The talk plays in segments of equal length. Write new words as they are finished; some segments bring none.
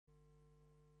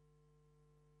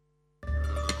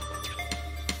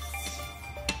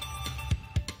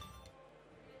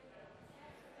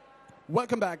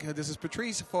Welcome back. This is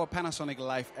Patrice for Panasonic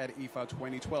Live at IFA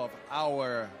 2012.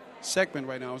 Our segment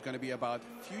right now is going to be about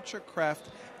Futurecraft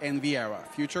and Viera.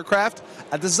 Futurecraft,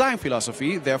 a design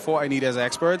philosophy. Therefore, I need as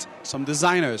experts some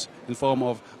designers in form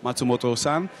of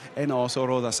Matsumoto-san and also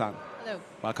Roda-san. Hello.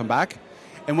 Welcome back.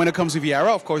 And when it comes to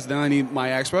Viera, of course, then I need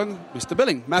my expert, Mr.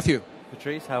 Billing, Matthew.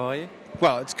 Patrice, how are you?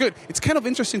 Well, it's good. It's kind of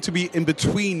interesting to be in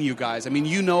between you guys. I mean,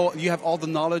 you know, you have all the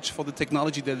knowledge for the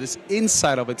technology that is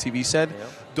inside of a TV set. Yeah.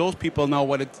 Those people know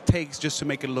what it takes just to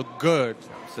make it look good.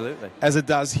 Absolutely. As it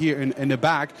does here in the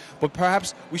back. But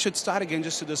perhaps we should start again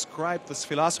just to describe this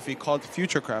philosophy called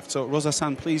Futurecraft. So,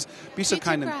 Rosa-san, please be so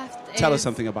kind and tell us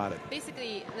something about it.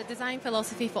 Basically, the design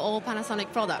philosophy for all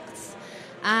Panasonic products.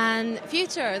 And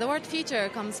future, the word future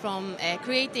comes from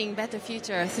creating better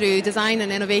future through design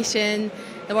and innovation.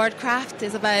 The word craft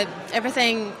is about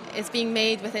everything is being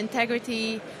made with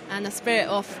integrity and a spirit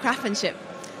of craftsmanship.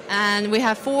 And we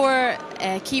have four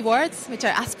key words, which are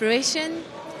aspiration,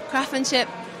 craftsmanship,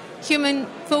 human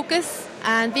focus,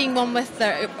 and being one with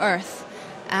the earth.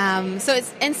 So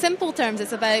it's, in simple terms,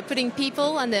 it's about putting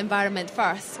people and the environment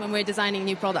first when we're designing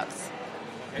new products.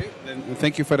 Okay, then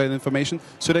thank you for that information.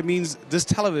 So that means this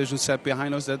television set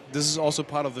behind us, that this is also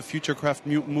part of the Futurecraft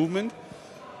movement.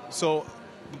 So,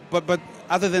 but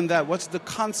other than that, what's the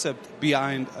concept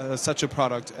behind such a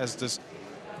product as this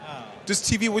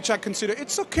TV, which I consider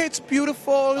it's okay, it's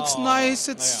beautiful, it's nice,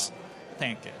 it's. Yeah.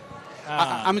 Thank you.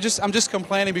 I'm just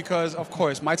complaining because, of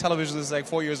course, my television is like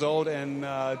 4 years old, and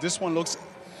this one looks,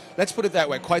 let's put it that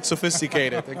way, quite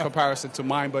sophisticated in comparison to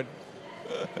mine, but.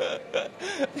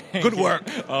 Good work.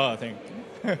 Oh, thank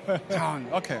you.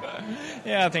 Okay.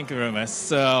 Yeah, thank you very much.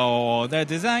 So the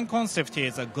design concept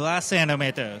is a glass and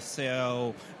metal.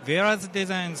 So Viera's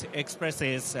design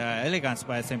expresses elegance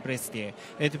by simplicity.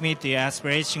 It meets the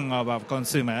aspiration of our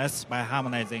consumers by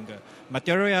harmonizing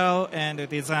material and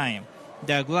design.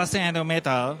 The glass and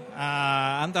metal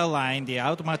underline the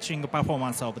outmatching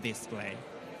performance of display.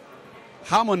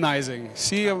 Harmonizing.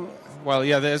 See, well,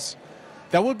 yeah,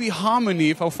 that would be harmony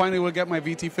if I finally will get my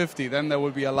VT50. Then there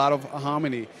would be a lot of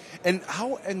harmony. And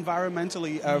how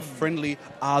environmentally friendly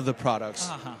are the products,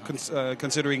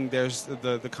 considering there's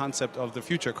the concept of the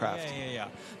Futurecraft? Yeah.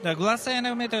 The glass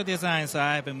and metal designs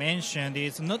I've mentioned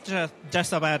is not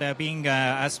just about being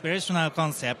an aspirational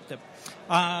concept.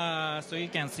 So you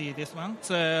can see this one.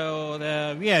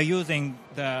 So we are using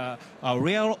the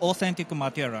real authentic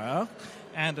material.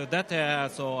 And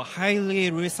that so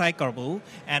highly recyclable,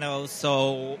 and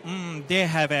also they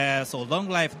have a long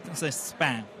life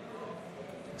span.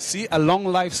 See, a long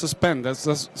life span.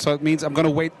 So it means I'm going to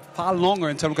wait far longer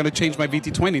until I'm going to change my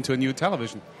VT20 to a new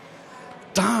television.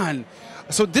 Done.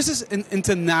 So this is an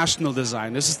international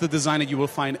design. This is the design that you will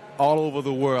find all over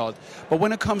the world. But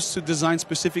when it comes to design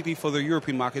specifically for the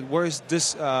European market, where is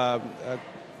this? Where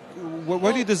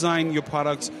do you design your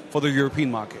products for the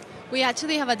European market? We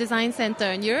actually have a design center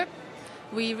in Europe.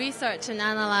 We research and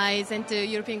analyze into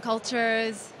European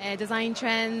cultures, design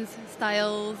trends,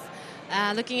 styles,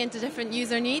 looking into different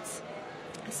user needs.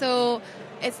 So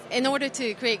it's in order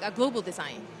to create a global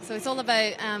design. So it's all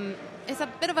about, it's a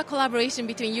bit of a collaboration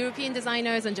between European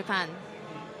designers and Japan.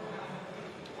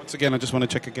 Once again, I just want to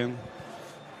check again.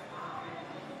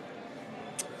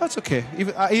 That's okay.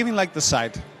 I even like the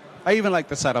side. I even like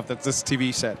the side of this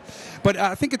TV set. But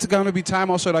I think it's going to be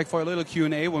time also like for a little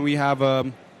Q&A when we have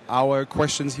our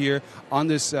questions here on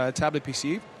this tablet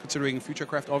PC, considering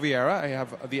Futurecraft or Viera. I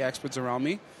have the experts around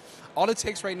me. All it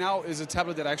takes right now is a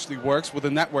tablet that actually works with a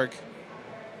network.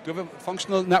 Do you have a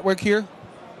functional network here?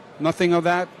 Nothing of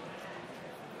that?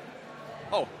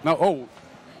 Oh, no. Oh.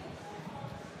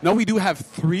 No, we do have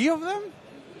 3 of them?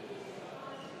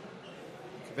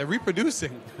 They're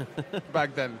reproducing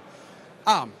back then.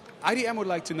 IDM would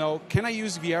like to know, can I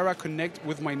use Viera Connect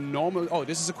with my normal... Oh,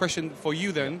 this is a question for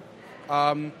you then.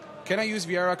 Can I use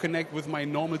Viera Connect with my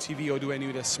normal TV or do I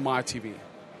need a smart TV?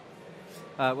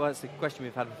 Well, it's a question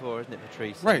we've had before, isn't it,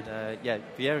 Patrice? Right. And, yeah,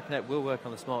 Viera Connect will work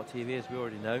on the smart TV, as we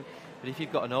already know. But if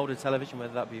you've got an older television,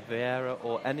 whether that be Viera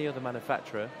or any other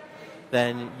manufacturer,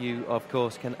 then you, of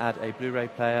course, can add a Blu-ray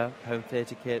player, home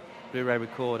theatre kit, Blu-ray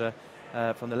recorder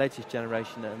from the latest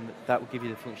generation, and that will give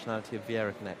you the functionality of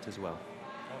Viera Connect as well.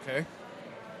 Okay.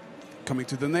 Coming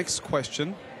to the next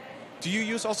question. Do you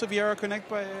use also Viera Connect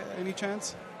by any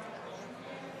chance?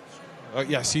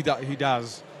 Yes, he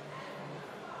does.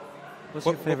 What's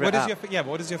your favorite app?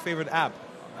 What is your favorite app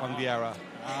on Viera?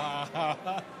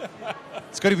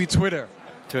 It's going to be Twitter.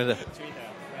 Twitter.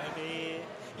 Maybe,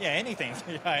 anything.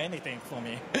 Anything for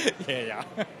me. Yeah.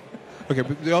 Okay,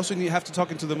 but we also have to talk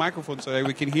into the microphone so that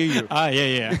we can hear you.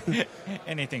 Yeah.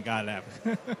 Anything I love.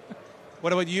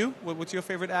 What about you? What's your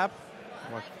favorite app?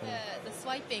 The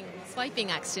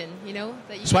swiping action, you know.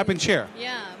 That you Swipe and share.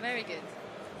 Yeah, very good.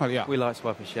 Well, yeah. We like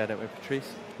swipe and share, don't we,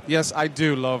 Patrice? Yes, I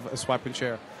do love a swipe and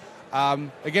share.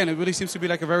 Again, it really seems to be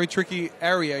like a very tricky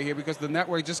area here because the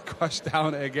network just crashed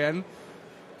down again.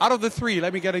 Out of the three,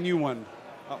 let me get a new one.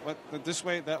 This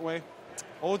way, that way.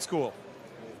 Old school.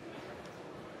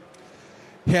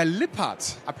 Herr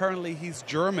Lippert, apparently he's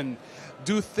German.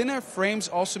 Do thinner frames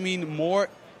also mean more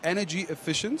energy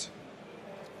efficient?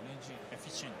 Energy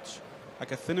efficient.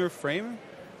 Like a thinner frame?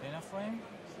 Thinner frame?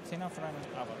 Thinner frame is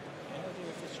about energy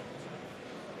efficient.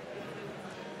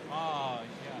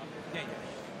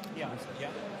 Yeah.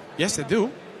 Yes, they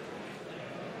do.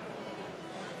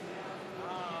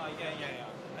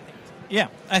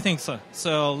 I think so.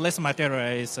 So less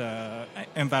material is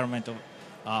environmental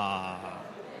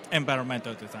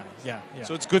design. Yeah.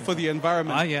 So it's good for the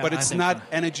environment, but it's not so.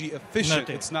 energy efficient.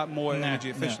 It's not more energy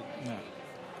efficient. No.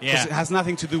 Because it has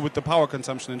nothing to do with the power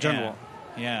consumption in general.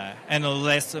 Yeah, and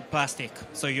less plastic.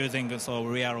 So using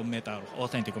real metal,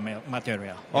 authentic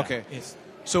material. Okay.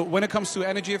 So when it comes to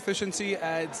energy efficiency,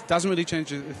 it doesn't really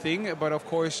change a thing. But of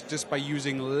course, just by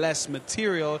using less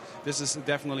material, this is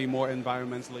definitely more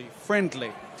environmentally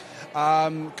friendly.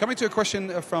 Coming to a question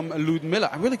from Ludmilla.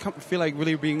 I really feel like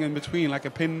really being in between, like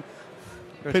a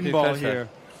pinball here.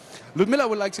 Ludmilla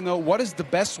would like to know, what is the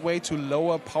best way to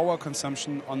lower power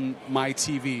consumption on my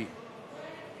TV?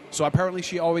 So apparently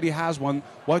she already has one.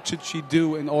 What should she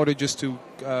do in order just to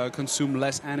consume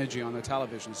less energy on the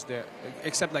televisions there,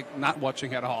 except like not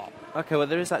watching at all? Okay, well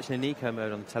there is actually an eco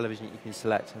mode on the television you can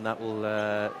select, and that will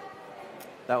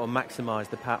maximise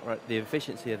the power, the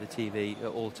efficiency of the TV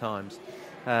at all times.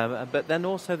 But then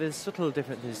also there's subtle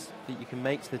differences that you can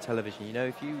make to the television. You know,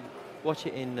 if you watch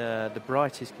it in the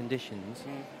brightest conditions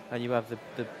and you have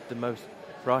the most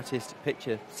brightest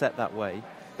picture set that way,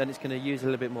 then it's going to use a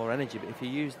little bit more energy. But if you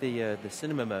use the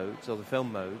cinema modes or the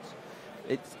film modes,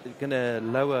 it's going to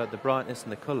lower the brightness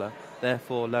and the colour,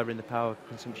 therefore lowering the power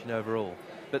consumption overall.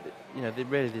 But you know,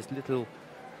 there's little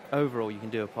overall you can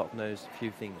do apart from those few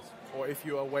things. Or if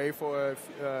you're away if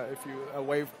you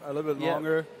away a little bit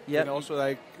longer, you can also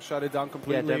like shut it down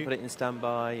completely. Yeah, don't put it in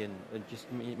standby and just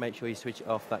make sure you switch it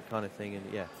off, that kind of thing.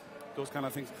 And yeah, those kind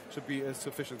of things should be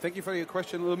sufficient. Thank you for your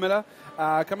question, Ludmilla.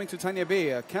 Coming to Tanya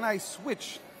B. Can I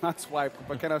switch, not swipe,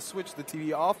 but can I switch the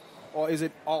TV off, or is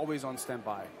it always on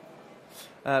standby?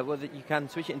 Well, you can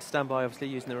switch it into standby, obviously,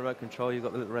 using the remote control. You've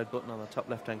got the little red button on the top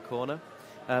left-hand corner.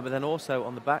 But then also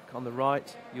on the back, on the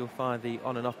right, you'll find the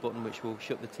on and off button, which will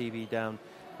shut the TV down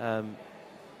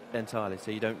entirely,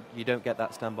 so you don't get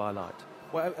that standby light.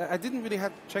 Well, I didn't really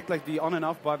have to check like the on and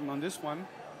off button on this one.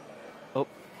 Up.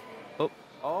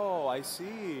 Oh, I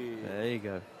see. There you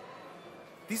go.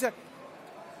 These are,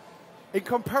 in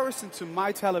comparison to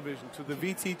my television, to the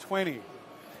VT20,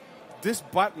 this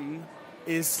button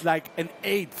is like an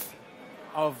eighth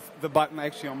of the button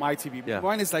actually on my TV. Yeah.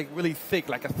 Mine is like really thick,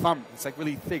 like a thumb. It's like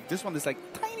really thick. This one is like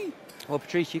tiny. Well,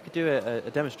 Patrice, you could do a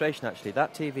demonstration actually.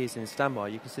 That TV is in standby.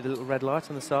 You can see the little red light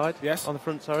on the side. Yes. On the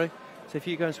front, sorry. So if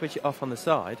you go and switch it off on the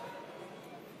side,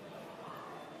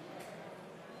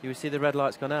 you will see the red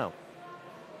light's gone out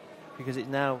because it's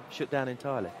now shut down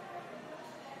entirely.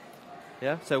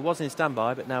 Yeah. So it was in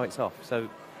standby, but now it's off. So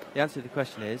the answer to the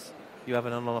question is you have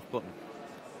an on and off button.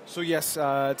 So yes,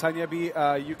 Tanya B,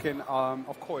 you can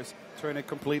of course turn it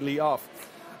completely off.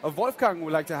 Wolfgang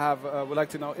would like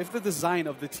to know if the design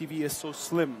of the TV is so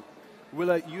slim, will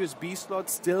a USB slot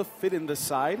still fit in the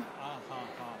side?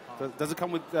 Does it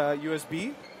come with USB?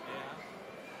 Yeah.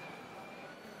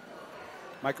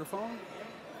 Microphone?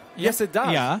 Yes, it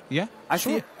does. Yeah. I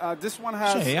see. This one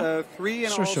has 3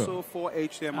 and also 4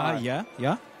 HDMI.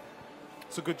 Yeah.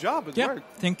 So good job. It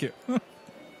worked. Thank you.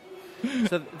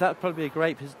 So that'd probably be a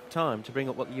great time to bring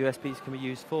up what the USBs can be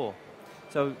used for.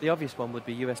 So the obvious one would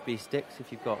be USB sticks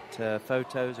if you've got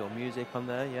photos or music on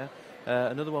there, yeah.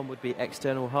 Another one would be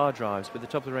external hard drives. With the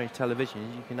top-of-the-range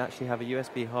televisions, you can actually have a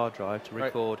USB hard drive to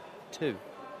record two,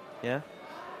 yeah.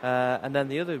 And then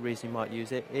the other reason you might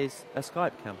use it is a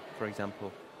Skype cam, for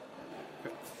example.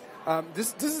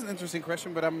 This is an interesting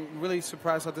question, but I'm really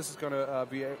surprised how this is going to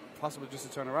be possible just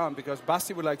to turn around, because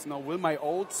Basti would like to know, will my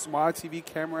old smart TV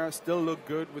camera still look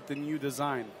good with the new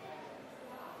design?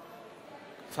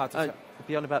 It's hard to tell.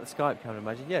 Beyond about the Skype camera,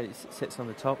 imagine, yeah, it sits on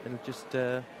the top and just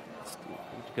it's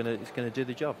going to do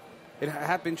the job. It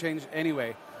had been changed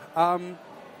anyway.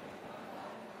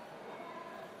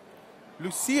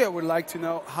 Lucia would like to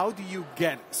know, how do you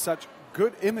get such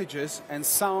good images and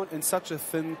sound in such a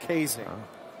thin casing?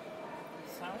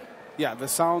 Yeah, the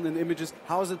sound and images.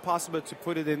 How is it possible to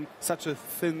put it in such a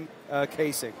thin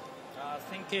casing?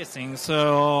 Thin casing.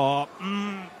 So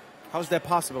How's that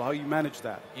possible? How you manage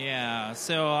that? Yeah,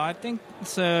 so I think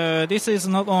so. This is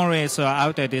not only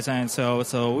outer design.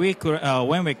 So we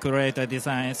when we create a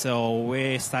design, so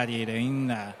we studied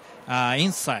in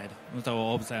inside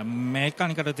of the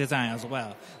mechanical design as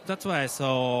well. That's why.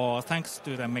 So thanks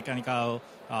to the mechanical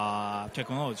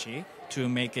technology to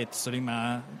make it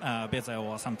slimmer, bezel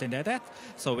or something like that,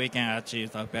 so we can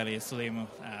achieve a very slim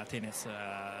tennis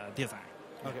design.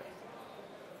 Okay.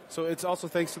 So it's also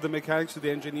thanks to the mechanics, to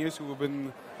the engineers who have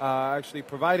been actually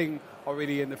providing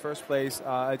already in the first place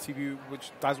a TV which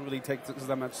doesn't really take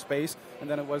that much space. And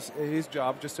then it was his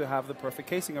job just to have the perfect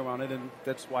casing around it, and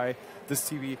that's why this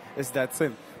TV is that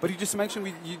thin. But you just mentioned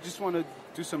you just want to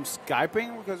do some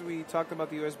Skyping because we talked about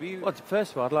the USB. Well,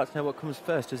 first of all, I'd like to know what comes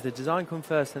first. Does the design come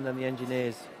first and then the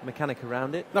engineers mechanic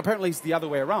around it? No, apparently it's the other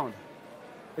way around.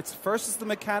 It's first is the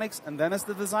mechanics and then it's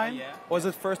the design? Yeah. Or is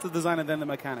it first the design and then the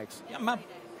mechanics? Yeah,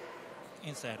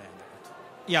 inside and out.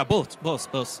 Yeah, both.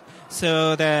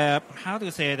 So the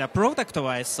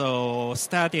product-wise, so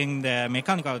starting the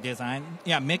mechanical design.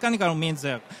 Yeah, mechanical means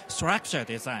the structure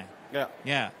design. Yeah.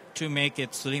 Yeah, to make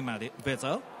it slimmer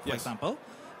bezel, for Yes. example.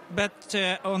 But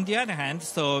on the other hand,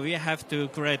 so we have to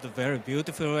create a very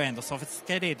beautiful and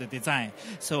sophisticated design.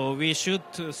 So we should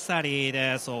study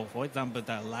so for example,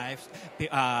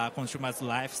 the consumer's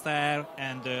lifestyle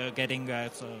and getting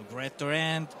so great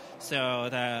trend. So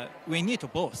we need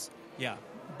both. Yeah,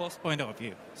 both point of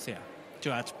view. So, yeah,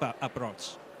 to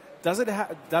approach. Does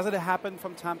it happen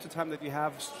from time to time that you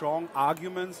have strong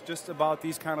arguments just about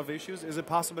these kind of issues? Is it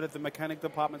possible that the mechanic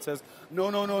department says,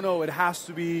 no, it has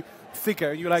to be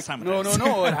thicker? You're like, Sometimes.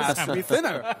 no, it has to be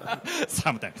thinner.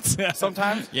 Sometimes.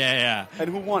 Sometimes? Yeah. And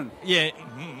who won? Yeah,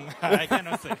 I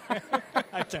cannot say.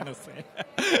 I cannot say.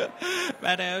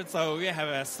 But so we have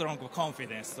a strong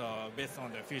confidence based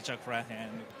on the future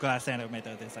glass and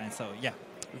metal design. So yeah,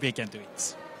 we can do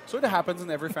it. So it happens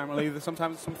in every family. There's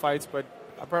sometimes some fights, but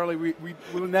apparently we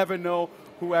will never know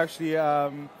who actually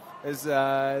is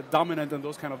dominant in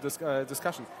those kind of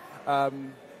discussions.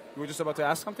 You were just about to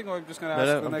ask something, or I'm just going to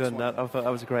ask the next one? No, I'm done. I thought that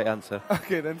was a great answer.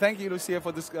 Okay, then thank you, Lucia,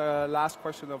 for this last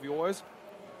question of yours.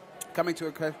 Coming to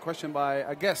a question by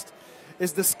a guest.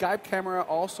 Is the Skype camera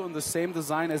also in the same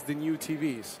design as the new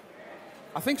TVs?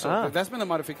 I think so. That's been a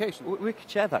modification. We could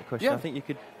share that question. Yeah. I think you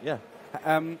could, yeah.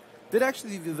 Did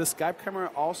actually the Skype camera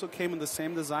also came in the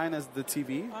same design as the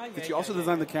TV? Did you also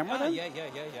design the camera then? Yeah.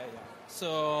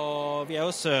 So we are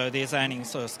also designing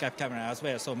Skype camera as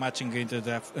well, so matching into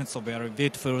the very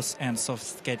beautiful and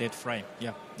sophisticated frame.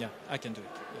 Yeah, I can do it.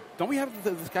 Yeah. Don't we have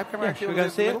the Skype camera actually? Should we go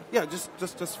see it? Yeah,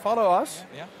 just follow us.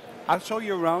 Yeah. I'll show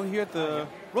you around here at the...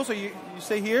 Rosa, you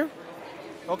stay here?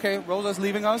 Okay, Rosa's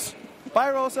leaving us.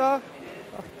 Bye, Rosa.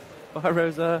 Bye,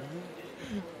 Rosa.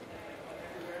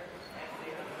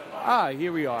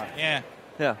 Here we are. Yeah.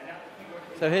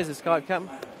 So here's the Skype cam.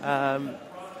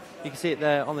 You can see it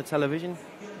there on the television,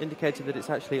 indicated that it's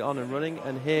actually on and running.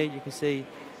 And here you can see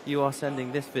you are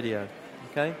sending this video.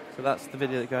 Okay, so that's the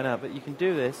video that's going out. But you can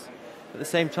do this at the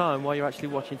same time while you're actually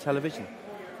watching television.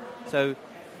 So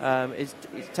it's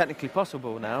technically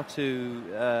possible now to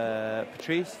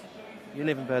Patrice. You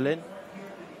live in Berlin.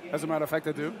 As a matter of fact,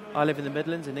 I do. I live in the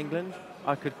Midlands in England.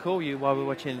 I could call you while we're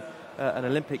watching an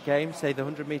Olympic game, say the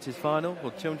 100 metres final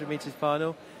or 200 metres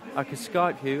final. I could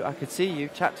Skype you, I could see you,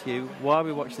 chat to you while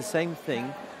we watch the same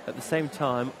thing at the same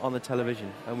time on the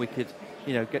television, and we could,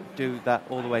 do that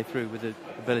all the way through with the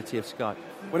ability of Skype.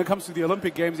 When it comes to the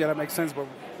Olympic Games, yeah, that makes sense, but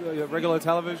a regular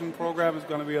television program is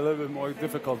going to be a little bit more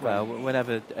difficult. Well,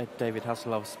 whenever David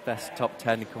Hasselhoff's best top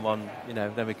 10 come on,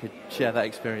 then we could share that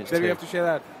experience then too. we have to share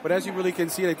that. But as you really can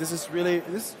see, this is really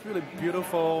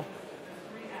beautiful,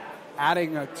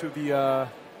 adding to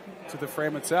the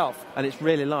frame itself. And it's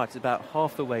really light. It's about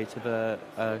half the weight of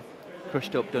a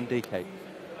crushed up Dundee cake.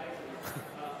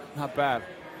 Not bad.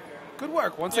 Good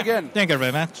work once again. Thank you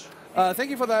very much.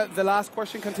 Thank you for the last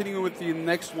question. Continuing with the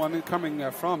next one coming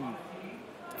from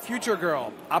Future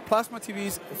Girl. Are plasma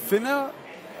TVs thinner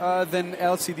than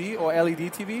LCD or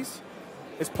LED TVs?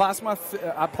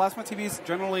 Are plasma TVs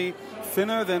generally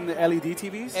thinner than LED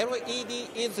TVs?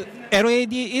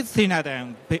 LED is thinner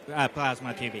than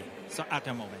plasma TV. So at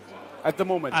the moment. At the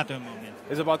moment.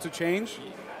 Is it about to change?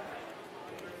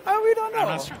 We don't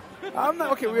know. I'm not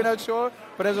sure. Okay, we're not sure.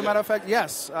 But as a matter of fact,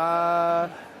 yes.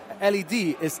 LED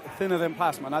is thinner than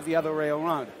plasma, not the other way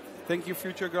around. Thank you,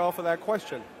 Future Girl, for that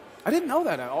question. I didn't know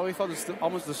that. I always thought it's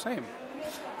almost the same.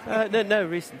 No,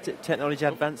 recent technology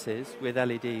advances with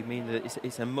LED mean that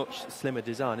it's a much slimmer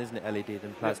design, isn't it, LED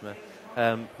than plasma?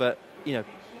 Yeah. But,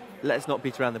 let's not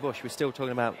beat around the bush. We're still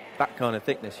talking about that kind of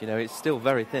thickness, It's still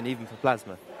very thin, even for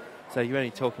plasma. So you're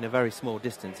only talking a very small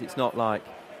distance. It's not like,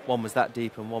 one was that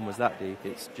deep and one was that deep.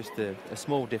 It's just a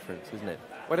small difference, isn't it?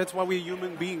 But that's why we're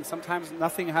human beings. Sometimes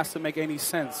nothing has to make any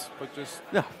sense, but just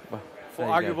Yeah, well, for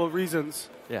arguable reasons.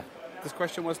 Yeah. This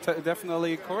question was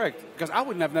definitely correct, because I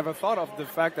would have never thought of the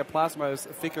fact that plasma is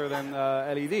thicker than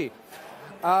LED.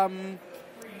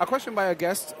 A question by a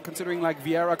guest, considering like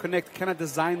Viera Connect, can I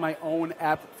design my own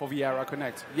app for Viera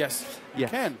Connect? Yes, you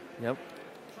can. Yep.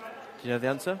 Do you know the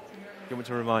answer? Do you want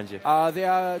me to remind you?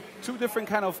 There are two different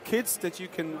kind of kits that you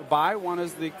can buy. One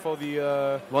is for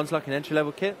the... One's like an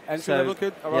entry-level kit. Entry-level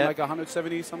kit, around like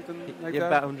 170, something like that?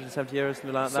 About 170 euros,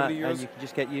 something like that. Euros. And you can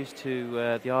just get used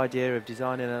to the idea of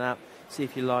designing an app, see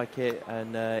if you like it,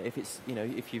 and if it's,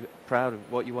 if you're proud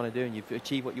of what you want to do and you've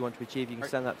achieved what you want to achieve, you can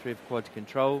send that through for quality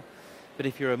control. But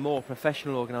if you're a more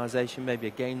professional organisation, maybe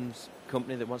a games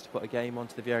company that wants to put a game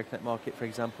onto the Viera Connect market, for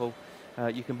example,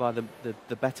 you can buy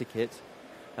the better kit.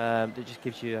 That just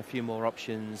gives you a few more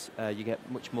options. You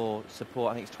get much more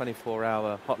support. I think it's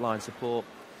 24-hour hotline support,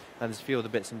 and there's a few other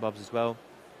bits and bobs as well.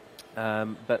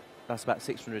 But that's about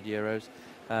 600 euros.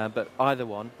 But either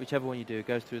one, whichever one you do,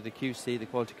 goes through the QC, the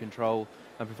quality control,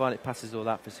 and provided it passes all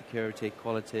that for security,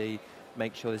 quality,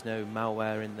 make sure there's no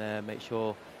malware in there, make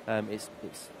sure it's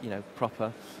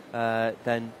proper,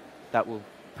 then that will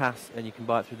pass, and you can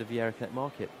buy it through the Viera Connect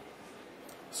market.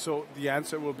 So the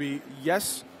answer will be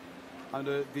yes,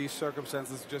 under these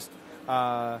circumstances just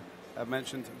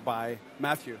mentioned by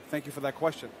Matthew. Thank you for that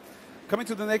question. Coming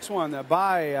to the next one,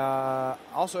 by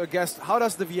also a guest, how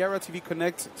does the Viera TV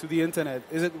connect to the internet?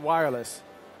 Is it wireless?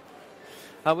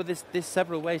 Well, there's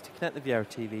several ways to connect the Viera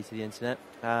TV to the internet.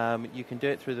 You can do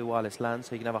it through the wireless LAN,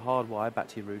 so you can have a hard wire back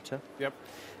to your router. Yep.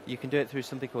 You can do it through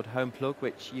something called Home Plug,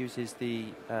 which uses the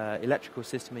electrical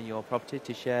system in your property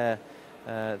to share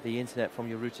the internet from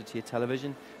your router to your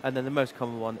television. And then the most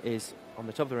common one is on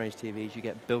the top of the range TVs, you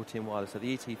get built-in wireless. So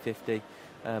the ET50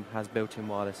 has built-in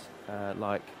wireless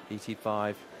like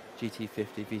ET5,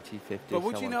 GT50, VT50. But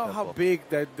would you know how big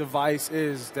that device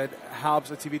is that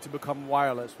helps a TV to become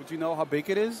wireless? Would you know how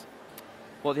big it is?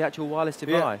 What, the actual wireless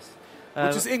device? Yeah.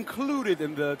 Which is included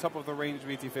in the top of the range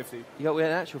VT50. Yeah, well,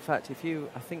 in actual fact, I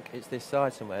think it's this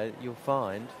side somewhere, you'll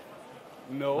find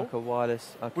like a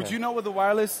wireless. Okay. Would you know what the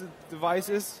wireless device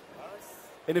is?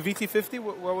 In a VT50,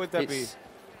 where would that be?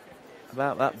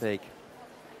 About that big.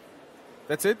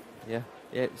 That's it? Yeah,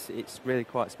 it's really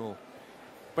quite small.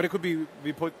 But it could be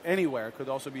put anywhere. It could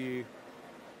also be...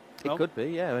 It could be,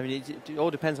 yeah. I mean, it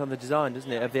all depends on the design,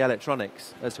 doesn't it, of the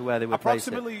electronics as to where they would place it.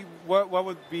 Approximately, what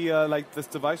would be like this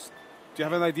device? Do you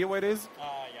have an idea where it is? Yeah.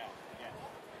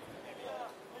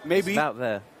 Maybe. It's about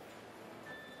there.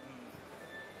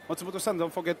 Matsumoto-san,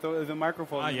 don't forget the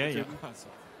microphone. Yeah.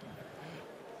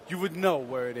 You would know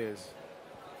where it is.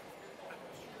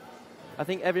 I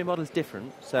think every model is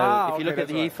different. So if you look at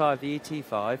the E5, the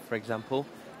ET5, for example,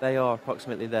 they are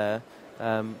approximately there.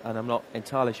 And I'm not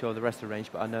entirely sure of the rest of the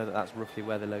range, but I know that that's roughly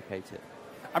where they're located.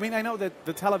 I mean, I know that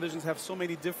the televisions have so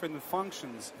many different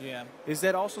functions. Yeah. Is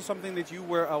that also something that you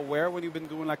were aware when you've been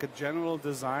doing like a general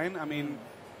design? I mean,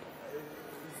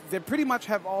 they pretty much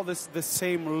have all the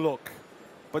same look,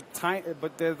 but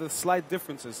there are the slight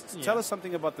differences. Yeah. Tell us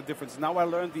something about the difference. Now I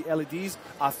learned the LEDs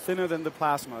are thinner than the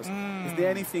plasmas. Is there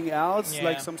anything else,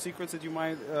 like some secrets that you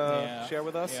might share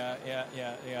with us?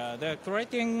 Yeah. They're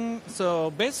creating,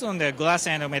 so based on the glass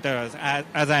and metals,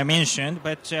 as I mentioned,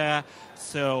 but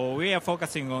so we are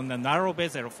focusing on the narrow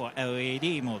bezel for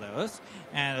LED models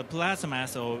and plasma,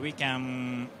 so we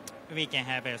can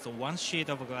have one sheet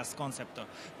of glass concept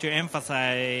to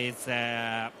emphasize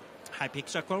high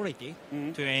picture quality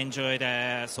to enjoy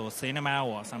the cinema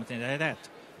or something like that.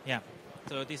 Yeah.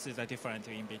 So this is the difference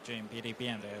in between PDP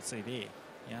and LCD.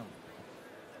 Yeah.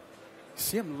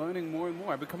 See, I'm learning more and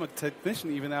more. I become a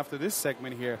technician even after this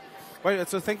segment here. Right.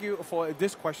 So thank you for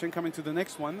this question. Coming to the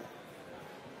next one.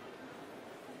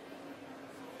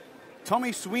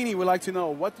 Tommy Sweeney would like to know,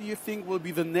 what do you think will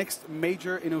be the next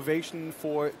major innovation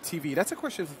for TV? That's a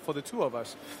question for the two of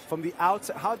us. From the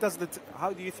outside,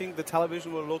 how do you think the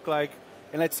television will look like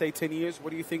in, let's say, 10 years? What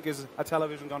do you think is a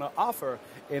television going to offer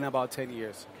in about 10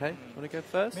 years? Okay, want to go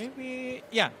first? Maybe,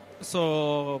 yeah.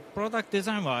 So product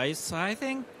design-wise, I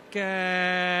think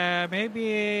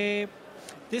maybe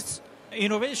this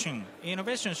innovation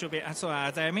should be, so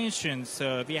as I mentioned,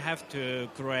 so we have to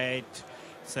create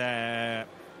the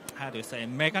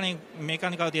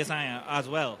mechanical design as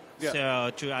well. Yeah.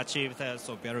 So to achieve the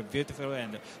very beautiful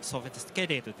and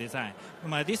sophisticated design.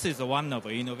 This is one of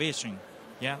innovation.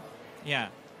 Yeah.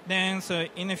 Then so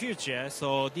in the future,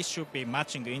 so this should be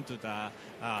matching into the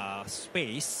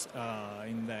space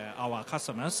in our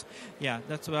customers. Yeah,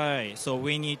 that's why. So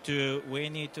we need to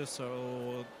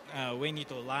we need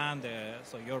to learn the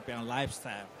European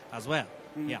lifestyle as well.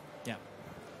 Yeah.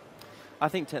 I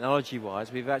think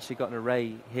technology-wise, we've actually got an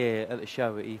array here at the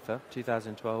show at IFA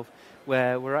 2012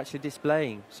 where we're actually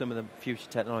displaying some of the future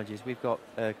technologies. We've got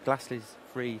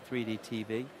glasses-free 3D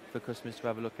TV for customers to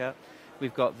have a look at.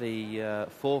 We've got the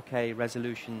 4K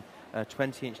resolution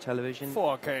 20-inch television.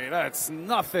 4K, that's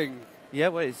nothing. Yeah,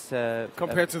 well, it's...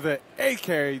 compared to the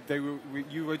 8K that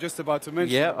you were just about to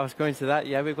mention. Yeah, I was going to that.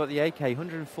 Yeah, we've got the 8K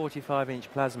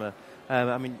 145-inch plasma.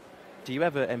 I mean, do you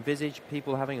ever envisage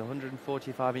people having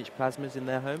 145-inch plasmas in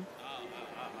their home?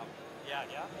 Yeah.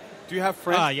 Do you have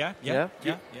friends? Yeah.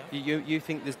 You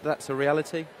think that's a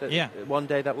reality? That one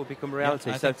day that will become a reality?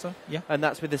 Yeah, I think so. Yeah. And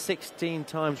that's with the 16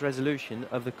 times resolution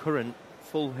of the current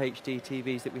full HD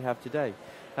TVs that we have today.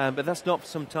 But that's not for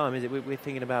some time, is it? We're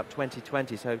thinking about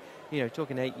 2020, so,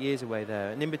 talking 8 years away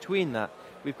there. And in between that,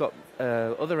 we've got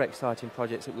other exciting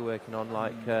projects that we're working on,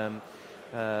 like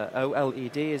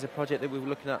OLED is a project that we were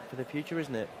looking at for the future,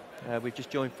 isn't it? We've just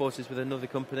joined forces with another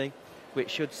company, which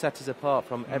should set us apart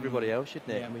from everybody else,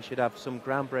 shouldn't it? Yeah. And we should have some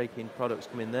groundbreaking products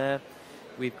coming there.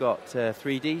 We've got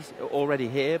 3D already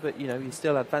here, but, you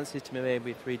still advances to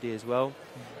maybe with 3D as well.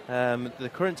 The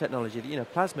current technology,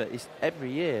 plasma is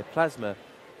every year, plasma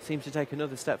seems to take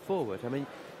another step forward. I mean,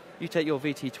 you take your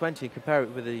VT20 and compare it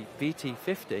with the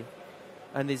VT50,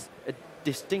 and there's a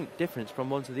distinct difference from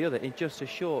one to the other in just a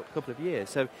short couple of years.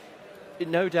 So,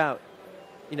 no doubt,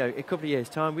 in a couple of years'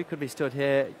 time, we could be stood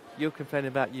here, you're complaining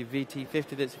about your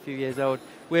VT50 that's a few years old,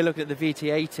 we're looking at the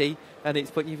VT80, and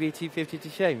it's putting your VT50 to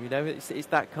shame, It's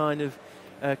that kind of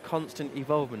constant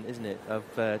evolvement, isn't it, of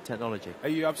technology. Are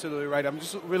you absolutely right? I'm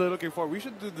just really looking forward. We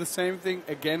should do the same thing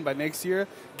again by next year.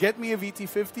 Get me a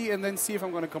VT50 and then see if I'm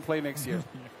going to complain next year.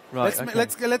 Right.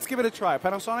 Let's give it a try.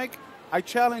 Panasonic, I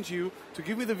challenge you to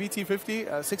give me the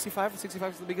VT50, 65.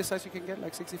 65 is the biggest size you can get,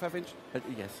 like 65 inch?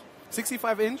 Yes.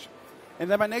 65 inch. And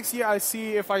then by next year, I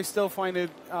see if I still find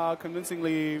it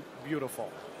convincingly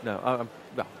beautiful. No,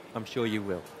 I'm sure you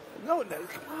will. No,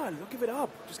 come on, don't give it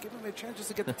up. Just give them a chance just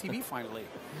to get the TV finally.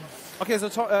 Okay, so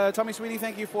Tommy Sweeney,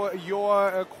 thank you for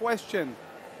your question.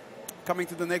 Coming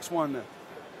to the next one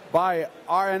by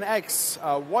RNX.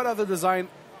 What are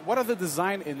the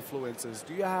design influences?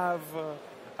 Do you have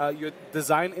your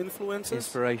design influences?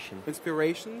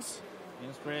 Inspirations?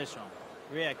 Inspiration.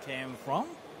 Where I came from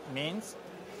means...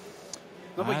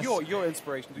 No, but your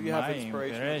inspiration. Do you have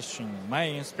inspiration? My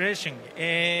inspiration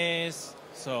is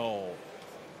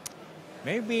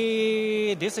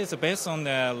maybe this is based on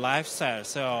the lifestyle.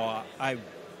 So I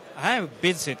have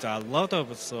visited a lot of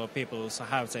people's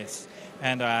houses,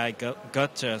 and I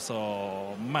got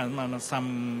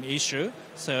some issue.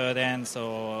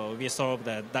 So we solved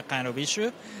that kind of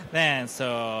issue. Then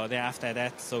after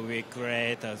that, we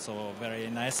create a very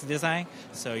nice design.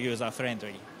 So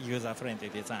user-friendly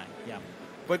design. Yeah.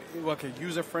 But okay,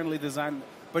 user-friendly design.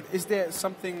 But is there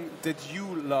something that you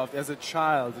loved as a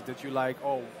child that you like?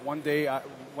 Oh, one day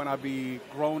when I be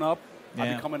grown up,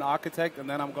 I become an architect, and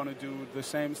then I'm going to do the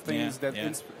same things that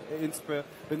been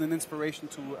an inspiration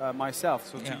to myself.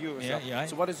 So to you.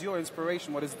 So what is your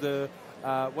inspiration? What is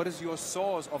your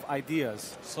source of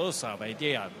ideas? Source of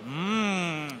idea.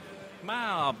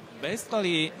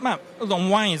 Basically,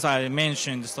 one is I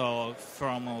mentioned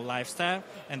from lifestyle,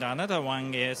 and another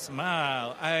one is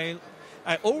I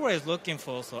always looking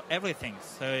for everything.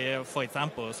 So for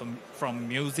example, from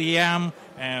museum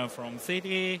and from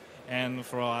city and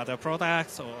for other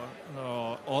products or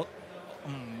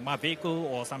my vehicle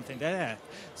or something like that.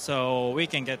 So we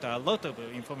can get a lot of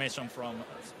information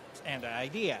and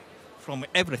idea from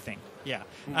everything. Yeah,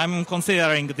 I'm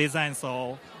considering design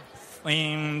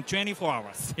in 24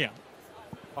 hours. Yeah.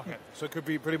 Okay, so it could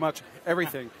be pretty much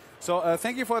everything. So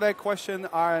thank you for that question,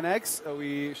 RNX.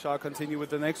 We shall continue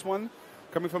with the next one.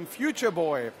 Coming from Future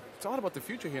Boy. It's all about the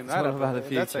future here in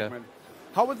that segment.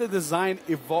 How will the design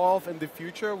evolve in the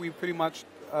future? We pretty much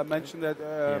mentioned that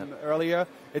earlier.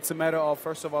 It's a matter of,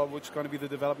 first of all, what's going to be the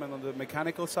development on the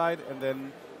mechanical side, and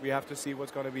then we have to see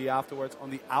what's going to be afterwards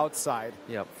on the outside.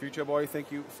 Yep. Future Boy, thank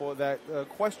you for that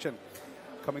question.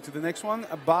 Coming to the next one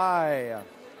by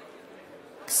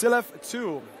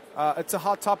Xilev2. It's a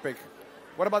hot topic.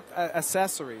 What about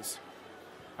accessories?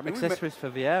 I mean, accessories for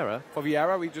Viera? For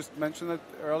Viera, we just mentioned it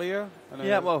earlier.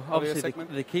 Obviously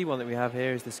the key one that we have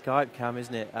here is the Skype cam,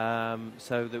 isn't it?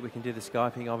 So that we can do the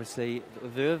Skyping, obviously.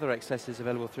 The other accessories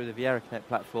available through the Viera Connect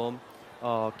platform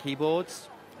are keyboards,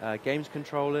 games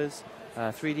controllers,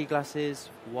 3D glasses,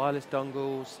 wireless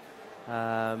dongles,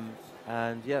 and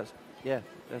they're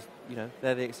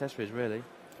the accessories, really.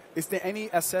 Is there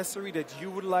any accessory that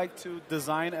you would like to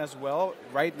design as well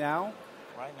right now?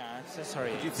 Right now,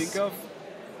 accessories. Did you think of?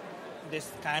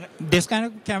 this kind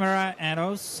of camera, and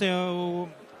also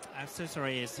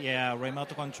accessories, remote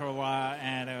controller,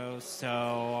 and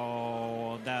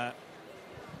also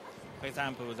for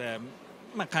example, the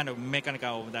kind of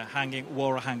mechanical, the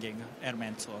wall hanging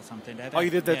elements or something like that. Oh, you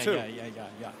did that too?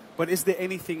 Yeah. But is there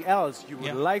anything else you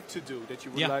would like to do that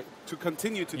you would like to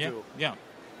continue to do? Yeah.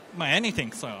 Well,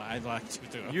 anything, so I'd like to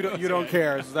do. You don't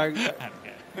care. It's like, I don't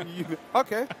care.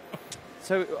 Okay.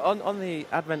 So on the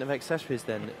advent of accessories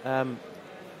then,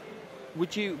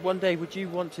 would you want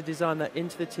to design that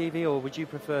into the TV, or would you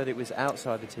prefer that it was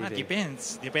outside the TV?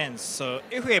 Depends. So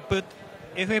if we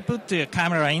put the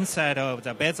camera inside of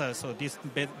the bezel, so this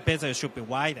bezel should be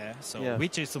wider, so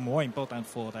which is more important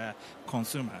for the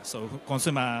consumer. So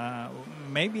consumer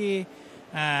maybe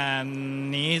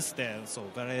needs the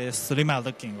very slimmer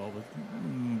looking of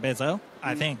bezel.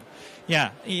 I think,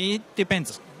 it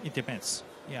depends.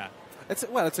 Yeah. It's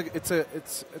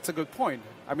a good point.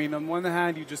 I mean, on one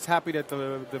hand, you're just happy that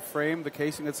the frame, the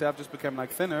casing itself, just became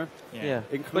like thinner. Yeah.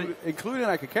 Including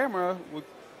like a camera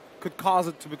could cause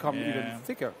it to become even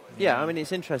thicker. Yeah, I mean,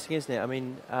 it's interesting, isn't it? I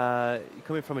mean,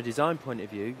 coming from a design point of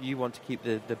view, you want to keep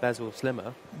the bezel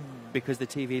slimmer because the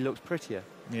TV looks prettier.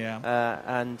 Yeah.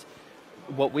 And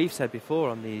what we've said before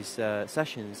on these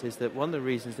sessions is that one of the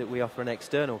reasons that we offer an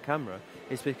external camera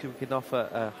is because we can offer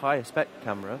a higher spec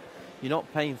camera. You're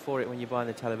not paying for it when you're buying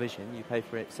the television. You pay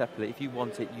for it separately. If you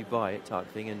want it, you buy it type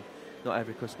thing, and not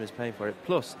every customer is paying for it.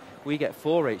 Plus, we get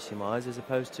 4 HDMIs as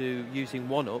opposed to using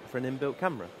one up for an inbuilt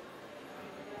camera.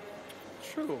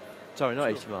 True. Sorry, not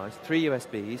HDMIs. 3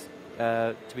 USBs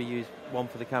to be used, one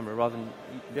for the camera rather than...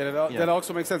 that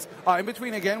also makes sense. In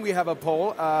between, again, we have a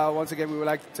poll. Once again, we would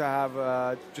like to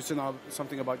have just to know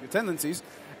something about your tendencies.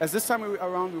 As this time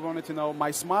around, we wanted to know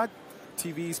my smart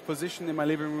TV's position in my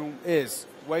living room is.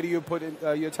 Where do you put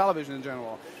your television in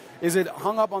general? Is it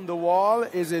hung up on the wall?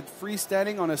 Is it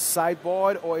freestanding on a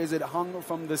sideboard? Or is it hung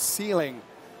from the ceiling?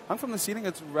 Hung from the ceiling,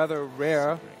 it's rather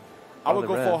rare. I would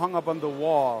go for hung up on the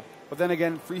wall. But then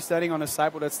again, freestanding on a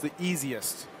sideboard, that's the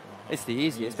easiest. It's the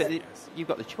easiest, but you've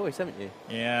got the choice, haven't you?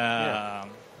 Yeah.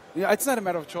 Yeah, it's not a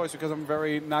matter of choice because I'm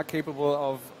very not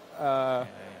capable of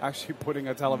actually putting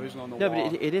a television on the wall. No,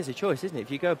 but it is a choice, isn't it?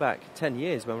 If you go back 10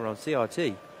 years when we were on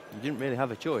CRT, you didn't really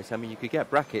have a choice. I mean, you could get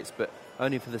brackets, but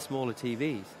only for the smaller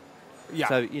TVs. Yeah.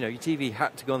 So, your TV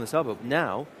had to go on the side, but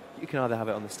now you can either have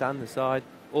it on the stand, the side,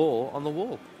 or on the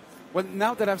wall. Well,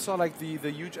 now that I saw like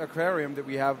the huge aquarium that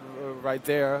we have right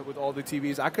there with all the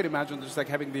TVs, I could imagine just like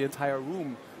having the entire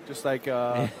room just like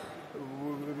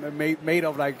made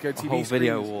of like TV whole screens.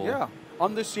 Video wall. Yeah,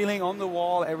 on the ceiling, on the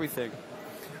wall, everything.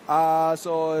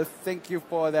 So thank you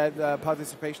for that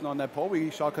participation on that poll.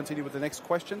 We shall continue with the next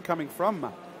question coming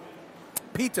from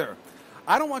Peter.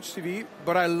 I don't watch TV,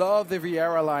 but I love the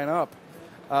Viera lineup.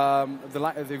 The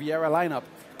Viera lineup.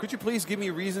 Could you please give me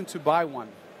a reason to buy one?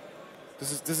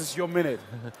 This is your minute.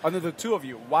 Under the two of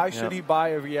you, why should he buy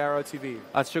a Viera TV?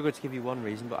 I'd struggle to give you one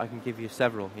reason, but I can give you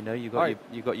several. You've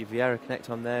got your Viera Connect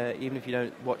on there. Even if you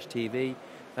don't watch TV,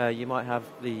 you might have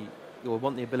you'll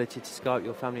want the ability to Skype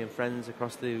your family and friends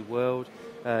across the world.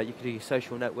 You can do your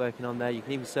social networking on there. You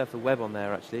can even surf the web on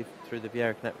there, actually, through the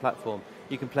Viera Connect platform.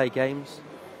 You can play games.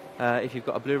 If you've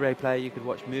got a Blu-ray player, you could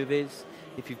watch movies.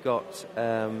 If you've got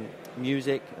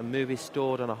music and movies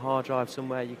stored on a hard drive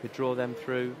somewhere, you could draw them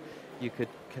through. You could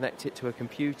connect it to a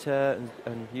computer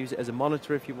and use it as a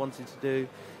monitor if you wanted to do.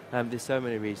 There's so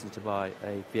many reasons to buy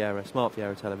a smart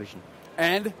Viera television.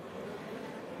 And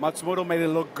Matsumoto made it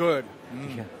look good.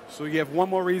 Yeah. So you have one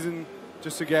more reason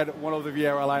just to get one of the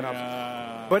Viera lineups.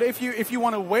 Yeah. But if you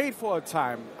want to wait for a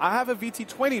time, I have a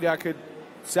VT20 that I could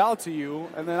sell to you,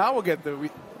 and then I will get the...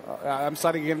 I'm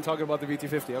starting again talking about the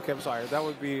VT50. Okay, I'm sorry. That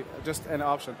would be just an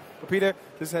option. But Peter,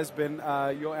 this has been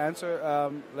your answer.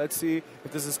 Let's see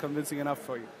if this is convincing enough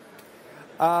for you.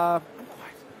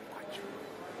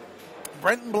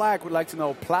 Brenton Black would like to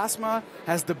know, plasma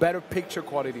has the better picture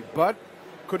quality, but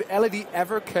could LED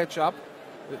ever catch up?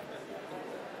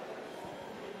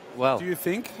 Well, do you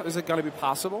think? Is it going to be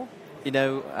possible?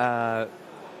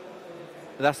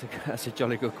 That's a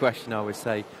jolly good question, I would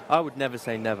say. I would never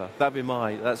say never.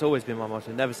 That's always been my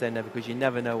motto. Never say never, because you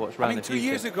never know what's around the future. 2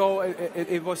 years ago,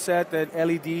 it was said that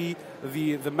LED,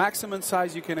 the maximum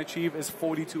size you can achieve is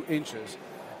 42 inches.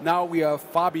 Now we are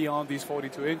far beyond these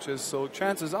 42 inches, so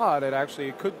chances are that actually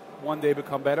it could one day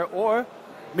become better, or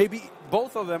maybe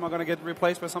both of them are going to get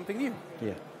replaced by something new.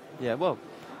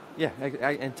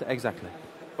 Exactly.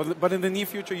 But in the near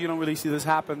future, you don't really see this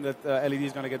happen, that LED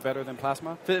is going to get better than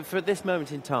plasma? For this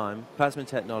moment in time, plasma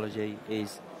technology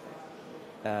is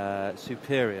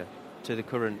superior to the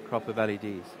current crop of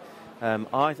LEDs.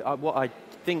 What I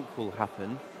think will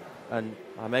happen and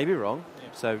I may be wrong,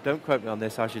 so don't quote me on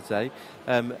this, I should say,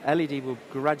 LED will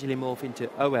gradually morph into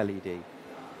OLED.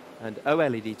 And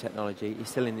OLED technology is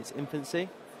still in its infancy,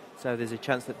 so there's a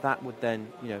chance that that would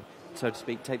then, so to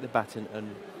speak, take the baton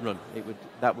and run.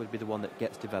 That would be the one that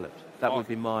gets developed. That would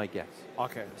be my guess.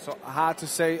 Okay, so hard to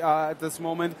say at this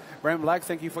moment. Brent Black,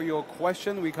 thank you for your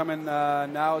question. We come in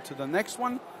now to the next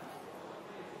one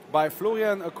by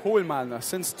Florian Kohlmann.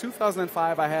 Since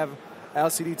 2005, I have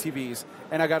LCD TVs,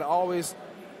 and I got always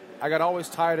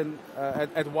tired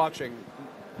at watching.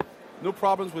 No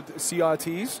problems with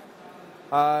CRTs.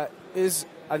 Is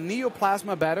a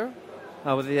neoplasma better?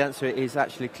 Oh, well, the answer is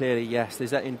actually clearly yes. There's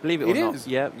that, believe it or not.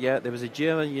 Yeah. There was a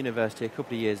German university a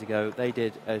couple of years ago. They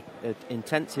did an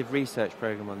intensive research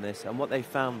program on this, and what they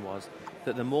found was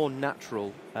that the more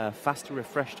natural, faster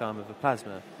refresh time of a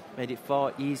plasma made it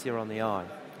far easier on the eye.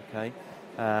 Okay,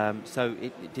 so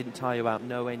it didn't tire you out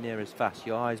nowhere near as fast.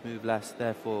 Your eyes move less,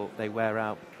 therefore they wear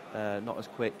out not as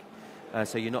quick.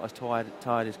 So you're not as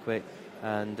tired as quick.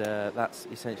 And that's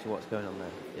essentially what's going on there.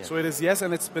 Yeah. So it is yes,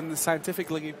 and it's been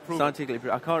scientifically proven. Scientifically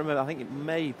proven. I can't remember. I think it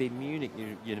may be Munich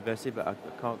University, but I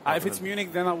can't. If it's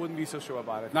Munich, then I wouldn't be so sure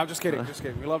about it. No, just kidding. Just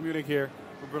kidding. We love Munich here.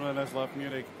 We Berliners love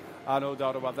Munich. No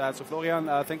doubt about that. So Florian,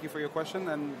 thank you for your question,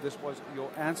 and this was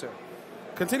your answer.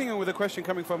 Continuing with a question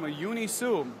coming from a Uni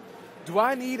Su. Do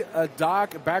I need a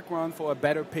dark background for a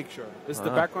better picture? Is the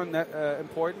background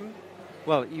important?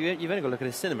 Well, you've only got to look at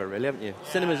a cinema, really, haven't you?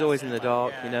 Cinema's always in the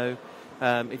dark,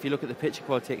 If you look at the picture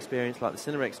quality experience, like the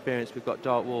cinema experience, we've got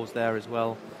dark walls there as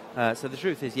well. So the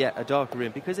truth is, a darker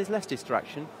room, because there's less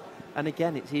distraction, and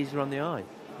again, it's easier on the eye,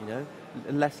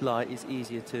 Less light is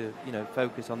easier to,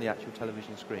 focus on the actual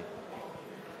television screen.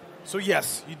 So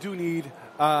yes, you do need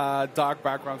a dark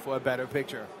background for a better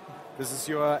picture. This is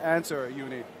your answer,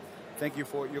 Uni. Thank you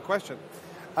for your question.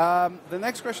 The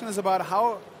next question is about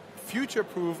how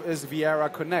future-proof is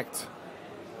Viera Connect?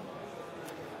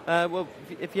 Well,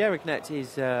 Viera Connect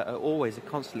is always a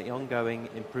constantly ongoing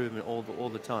improvement all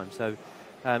the time. So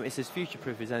it's as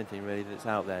future-proof as anything really that's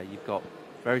out there. You've got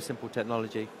very simple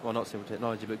technology, well, not simple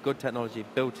technology, but good technology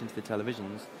built into the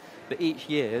televisions. But each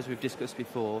year, as we've discussed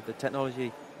before, the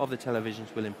technology of the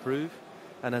televisions will improve,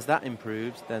 and as that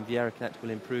improves, then Viera Connect will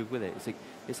improve with it.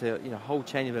 It's a whole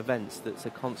chain of events that's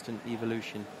a constant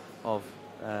evolution of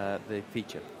the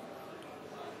feature.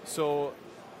 So,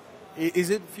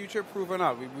 is it future-proof or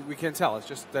not? We can't tell. It's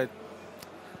just that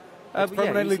it's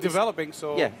permanently developing.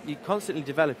 So yeah, you're constantly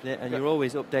developing it, and you're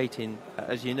always updating.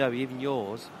 As you know, even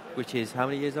yours, which is how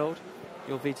many years old?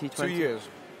 Your VT20? 2 years.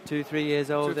 2-3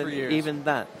 years old. 2-3 years. Even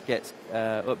that gets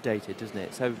updated, doesn't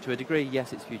it? So to a degree,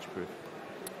 yes, it's future-proof.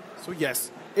 So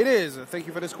yes, it is. Thank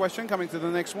you for this question. Coming to the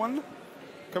next one,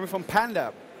 coming from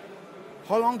Panda.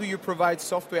 How long do you provide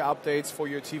software updates for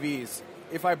your TVs?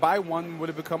 If I buy one, will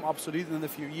it become obsolete in a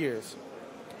few years?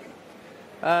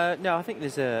 No, I think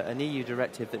there's an EU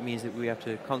directive that means that we have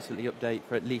to constantly update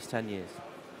for at least 10 years.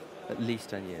 At least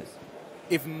 10 years.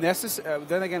 If necessary,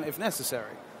 then again, if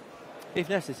necessary. If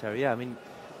necessary, yeah. I mean,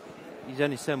 there's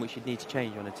only so much you'd need to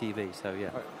change on a TV, so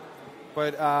yeah. Right.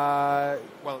 But,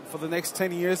 well, for the next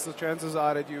 10 years, the chances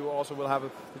are that you also will have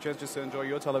the chance just to enjoy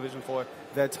your television for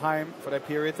that time, for that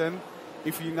period then.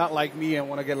 If you're not like me and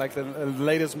want to get like the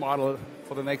latest model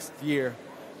for the next year,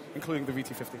 including the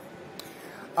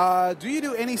VT50. Do you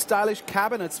do any stylish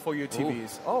cabinets for your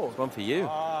TVs? Oh, it's one for you.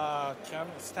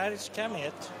 Stylish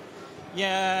cabinet?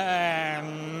 Yeah,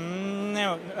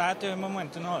 no, at the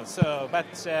moment, no. So, but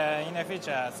in the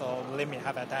future, so let me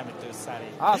have a time to study.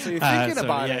 So you're thinking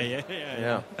about it?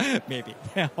 Yeah. Maybe,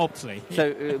 hopefully.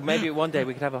 So maybe one day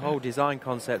we could have a whole design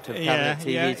concept of cabinet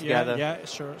TV together. Yeah,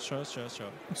 sure. So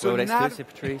exclusive,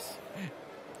 Patrice.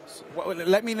 Well,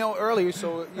 let me know early,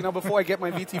 so before I get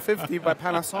my VT50 by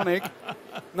Panasonic.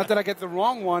 Not that I get the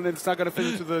wrong one, and it's not going to fit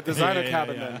into the designer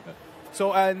cabinet.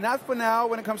 So not for now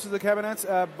when it comes to the cabinets,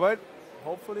 but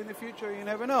hopefully in the future, you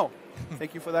never know.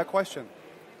 Thank you for that question.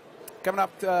 Coming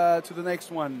up to the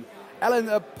next one, Alan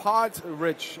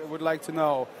Partridge would like to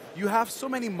know: you have so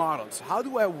many models. How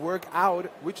do I work out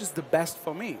which is the best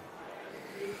for me?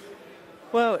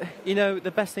 Well,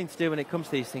 the best thing to do when it comes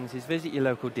to these things is visit your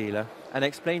local dealer and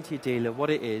explain to your dealer what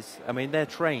it is. I mean, they're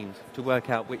trained to work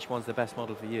out which one's the best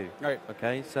model for you. Right.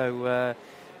 Okay, so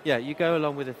you go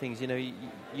along with the things.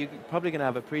 You're probably going to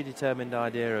have a predetermined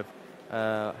idea of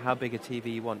how big a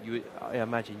TV you want. I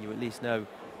imagine you at least know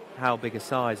how big a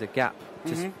size, a gap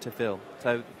to fill.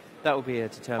 So that will be a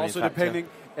determining also factor. Depending,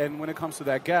 and when it comes to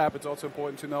that gap, it's also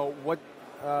important to know what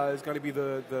is going to be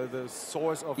the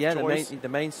source of yeah, choice. the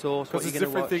main source. Because it's a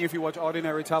different thing if you watch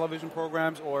ordinary television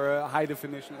programs or a high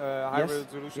definition, high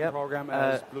resolution program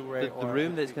as Blu-ray. The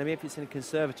room that's going to be, if it's in a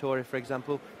conservatory, for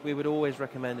example, we would always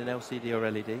recommend an LCD or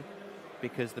LED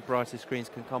because the brighter screens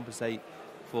can compensate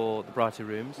for the brighter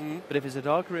rooms. But if it's a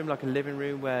darker room, like a living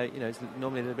room where it's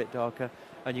normally a little bit darker,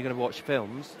 and you're going to watch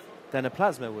films, then a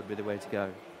plasma would be the way to go.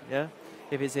 Yeah.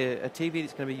 If it's a TV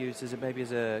that's going to be used as maybe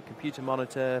as a computer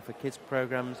monitor for kids'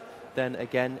 programs, then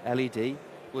again LED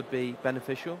would be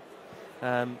beneficial.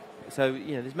 So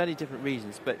there's many different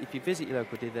reasons, but if you visit your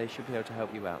local dealer, they should be able to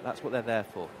help you out. That's what they're there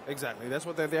for. Exactly, that's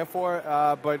what they're there for.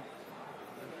 But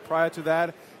prior to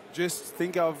that, just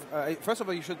think of, first of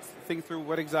all, you should think through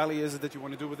what exactly is it that you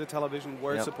want to do with the television,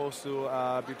 where it's supposed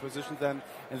to be positioned then,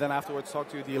 and then afterwards talk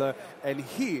to your dealer, and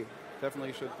he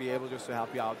definitely should be able just to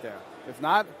help you out there. If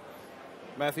not,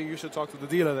 Matthew, you should talk to the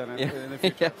dealer then in the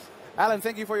future. Alan,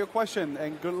 thank you for your question,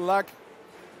 and good luck.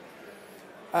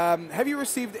 Have you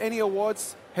received any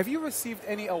awards? Have you received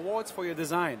any awards for your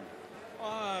design?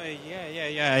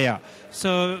 Yeah.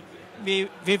 So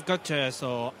we've got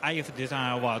IFA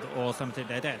Design Award or something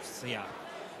like that. Yeah.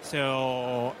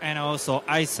 So and also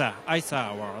ISA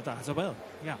Award as well.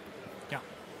 Yeah.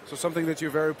 So something that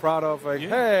you're very proud of. Like,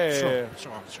 hey,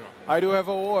 sure. I do have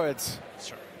awards.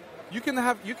 Sure. You can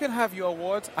have your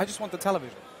awards. I just want the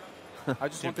television. I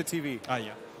just want the TV.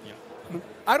 Yeah.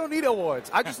 I don't need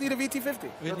awards. I just need a VT50.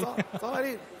 That's all I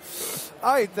need.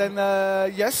 All right, then,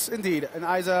 yes, indeed. An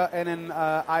ISA and an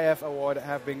IF award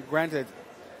have been granted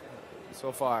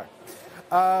so far.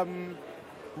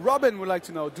 Robin would like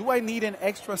to know, do I need an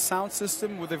extra sound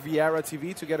system with a Viera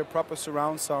TV to get a proper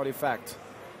surround sound effect?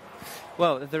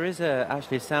 Well, there is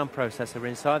actually a sound processor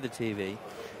inside the TV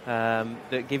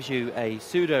that gives you a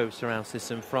pseudo surround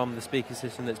system from the speaker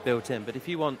system that's built in. But if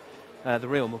you want the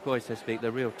real McCoy, so to speak,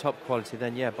 the real top quality,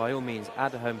 then yeah, by all means,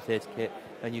 add a home theatre kit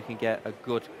and you can get a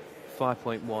good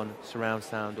 5.1 surround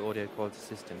sound audio quality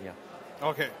system, yeah.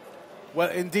 Okay.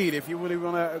 Well, indeed, if you really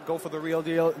want to go for the real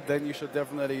deal, then you should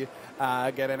definitely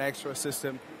get an extra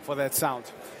system for that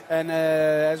sound. And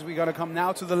as we're going to come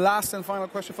now to the last and final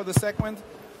question for the segment,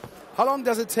 how long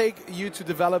does it take you to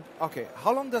develop? Okay,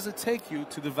 how long does it take you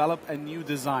to develop a new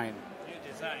design?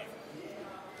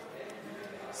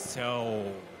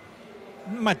 So,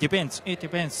 depends. It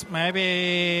depends.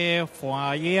 Maybe for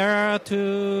a year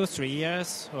to 3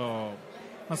 years, or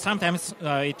sometimes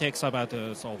it takes about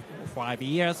 5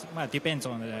 years. Depends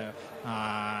on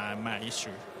my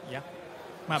issue. Yeah.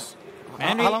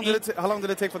 How long did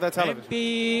it take for that television?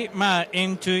 Maybe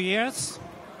in 2 years.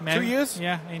 Maybe, 2 years?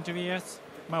 Yeah, in 2 years.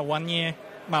 1 year.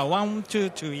 1 to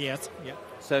 2 years. Yeah.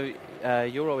 So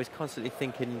you're always constantly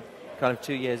thinking kind of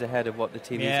 2 years ahead of what the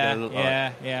TV is going to look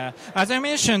like. Yeah. As I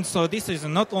mentioned, so this is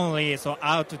not only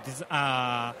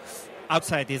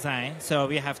outside design, so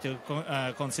we have to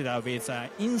consider with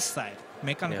inside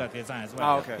mechanical design as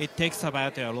well. Okay. It takes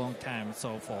about a long time,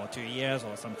 so for 2 years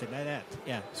or something like that.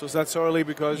 Yeah. So is that solely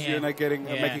because you're not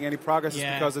making any progress? It's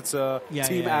because it's a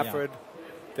team effort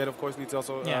that, of course, needs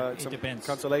also some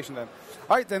consolation then.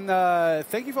 All right, then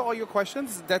thank you for all your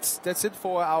questions. That's it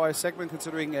for our segment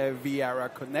considering Viera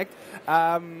Connect.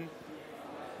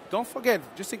 Don't forget,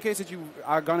 just in case that you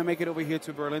are going to make it over here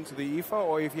to Berlin to the IFA,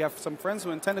 or if you have some friends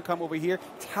who intend to come over here,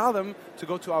 tell them to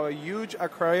go to our huge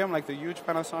aquarium, like the huge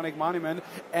Panasonic monument,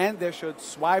 and they should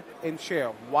swipe and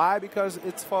share. Why? Because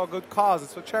it's for a good cause.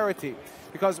 It's for charity.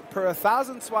 Because per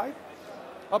 1,000 swipes,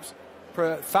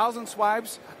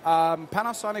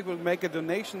 Panasonic will make a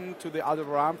donation to the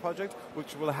Aldebaran project,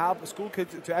 which will help school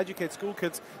kids to educate school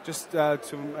kids just to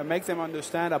make them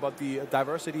understand about the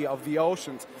diversity of the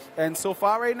oceans. And so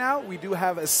far right now, we do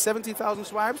have 70,000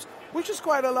 swipes, which is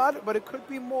quite a lot, but it could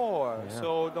be more. Yeah.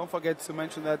 So don't forget to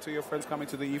mention that to your friends coming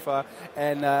to the IFA.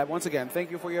 And once again,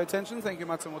 thank you for your attention. Thank you,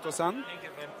 Matsumoto-san.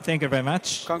 Thank you very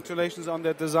much. Congratulations on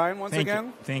that design once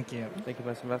again. Thank you. Thank you,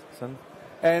 Matsumoto-san.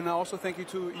 And also thank you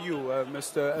to you,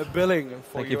 Mr. Billing,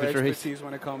 for your expertise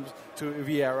when it comes to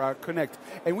Viera Connect.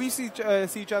 And we see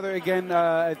each other again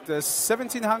at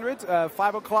 1700,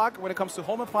 5 o'clock, when it comes to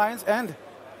home appliance and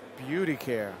beauty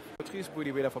care. Patrice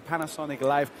Boudiweda for Panasonic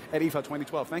Live at IFA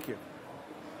 2012. Thank you.